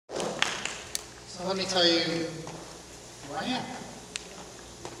So let me tell you who I am.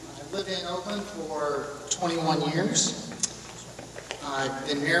 I've lived in Oakland for 21 years. I've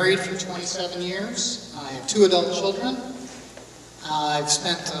been married for 27 years. I have 2 adult children. I've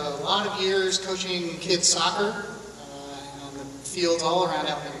spent a lot of years coaching kids soccer on the fields all around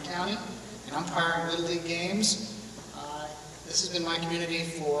Alameda County and umpiring Little League games. This has been my community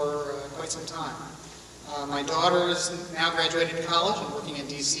for quite some time. My daughter is now graduated college and working in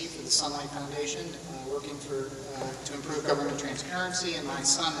D.C. for the Sunlight Foundation, working to improve government transparency, and my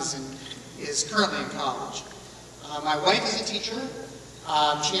son is currently in college. My wife is a teacher.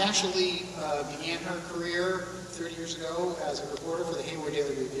 She actually began her career 30 years ago as a reporter for the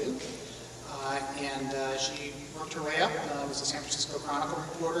Daily Review, and she worked her way up, was a San Francisco Chronicle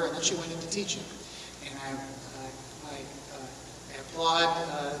reporter, and then she went into teaching. And I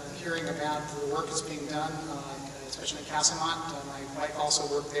applaud hearing about the work that's being done, especially in Castlemont. My wife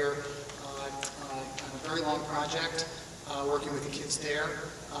also worked there on a very long project, working with the kids there.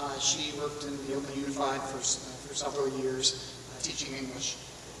 She worked in the Oakland Unified for several years, teaching English.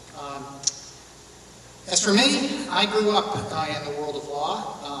 As for me, I grew up in the world of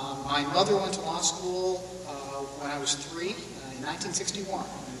law. My mother went to law school when I was 3 in 1961.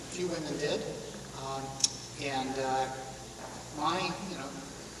 Few women did.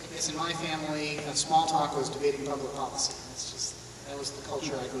 I guess in my family, small talk was debating public policy. That was the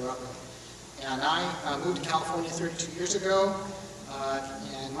culture I grew up in. And I moved to California 32 years ago,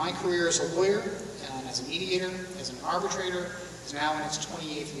 and my career as a lawyer, and as a mediator, as an arbitrator, is now in its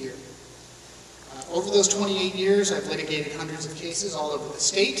 28th year. Over those 28 years, I've litigated hundreds of cases all over the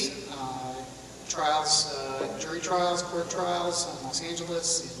state, trials, jury trials, court trials in Los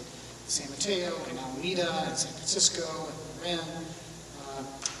Angeles, in San Mateo, in Alameda, in San Francisco, in Marin.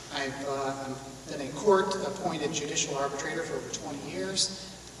 I've been a court-appointed judicial arbitrator for over 20 years.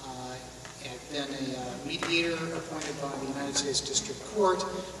 I've been a mediator appointed by the United States District Court,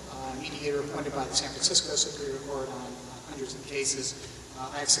 a mediator appointed by the San Francisco Superior Court on hundreds of cases.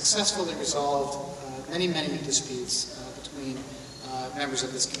 I have successfully resolved many disputes between members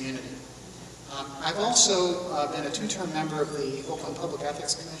of this community. I've also been a 2-term member of the Oakland Public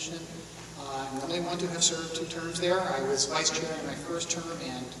Ethics Commission. I'm the only one to have served 2 terms there. I was vice chair in my first term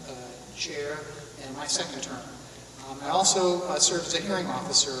and chair in my second term. I also served as a hearing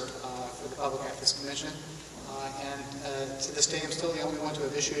officer for the Public Ethics Commission, and to this day I'm still the only one to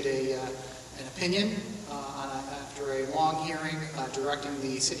have issued an opinion after a long hearing directing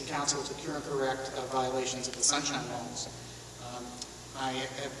the City Council to cure and correct violations of the Sunshine Laws. I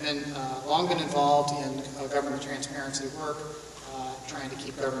have long been involved in government transparency work, trying to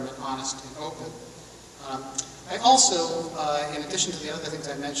keep government honest and open. I also, in addition to the other things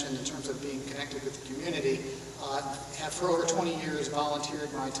I mentioned in terms of being connected with the community, have for over 20 years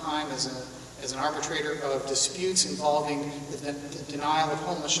volunteered my time as an arbitrator of disputes involving the denial of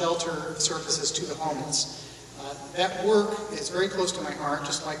homeless shelter services to the homeless. That work is very close to my heart,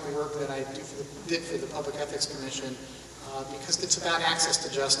 just like the work that I did for the Public Ethics Commission, because it's about access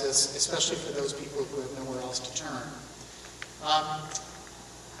to justice, especially for those people who have nowhere else to turn.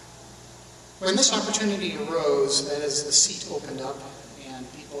 When this opportunity arose, that is, the seat opened up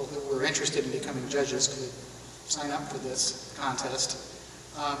and people who were interested in becoming judges could sign up for this contest,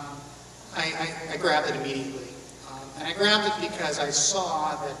 I grabbed it immediately. And I grabbed it because I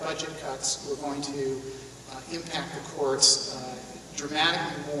saw that budget cuts were going to impact the courts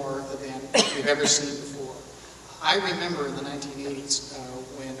dramatically more than we've ever seen before. I remember in the 1980s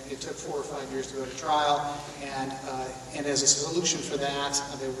when it took 4 or 5 years to go to trial, and as a solution for that,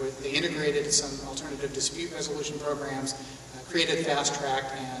 they integrated some alternative dispute resolution programs, created fast track,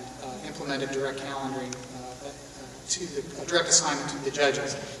 and implemented direct calendaring direct assignment to the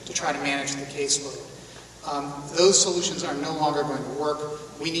judges to try to manage the caseload. Those solutions are no longer going to work.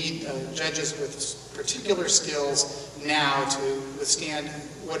 We need judges with particular skills now to withstand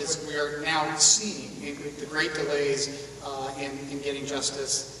what we are now seeing, the great delays in getting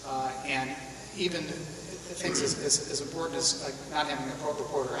justice, and even things as important as not having a court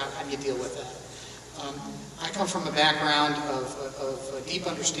reporter. How do you deal with that? I come from a background of a deep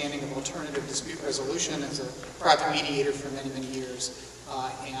understanding of alternative dispute resolution as a private mediator for many years.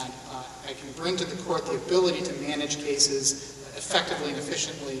 And I can bring to the court the ability to manage cases effectively and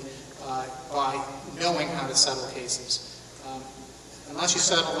efficiently by knowing how to settle cases. Unless you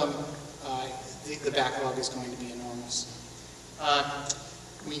settle them, the backlog is going to be enormous.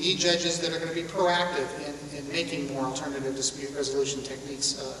 We need judges that are going to be proactive in making more alternative dispute resolution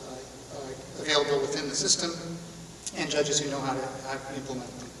techniques available within the system, and judges who know how to implement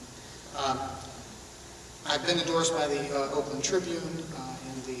them. I've been endorsed by the Oakland Tribune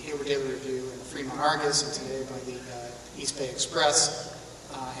and the Daily Review and the Fremont Argus and today by the East Bay Express.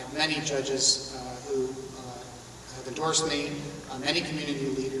 I have many judges who have endorsed me, many community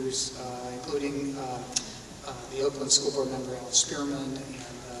leaders, including the Oakland School Board member Alan Spearman and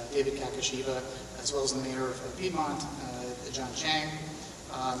David Kakashiva, as well as the mayor of Piedmont, John Chang.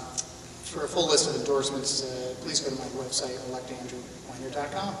 For a full list of endorsements, please go to my website,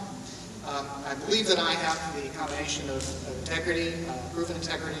 electandrewweiner.com. I believe that I have the combination of integrity, proven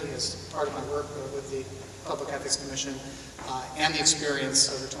integrity as part of my work with the Public Ethics Commission, and the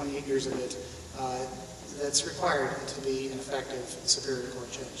experience over 28 years of it that's required to be an effective Superior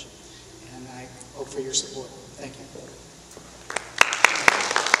Court judge. And I hope for your support. Thank you.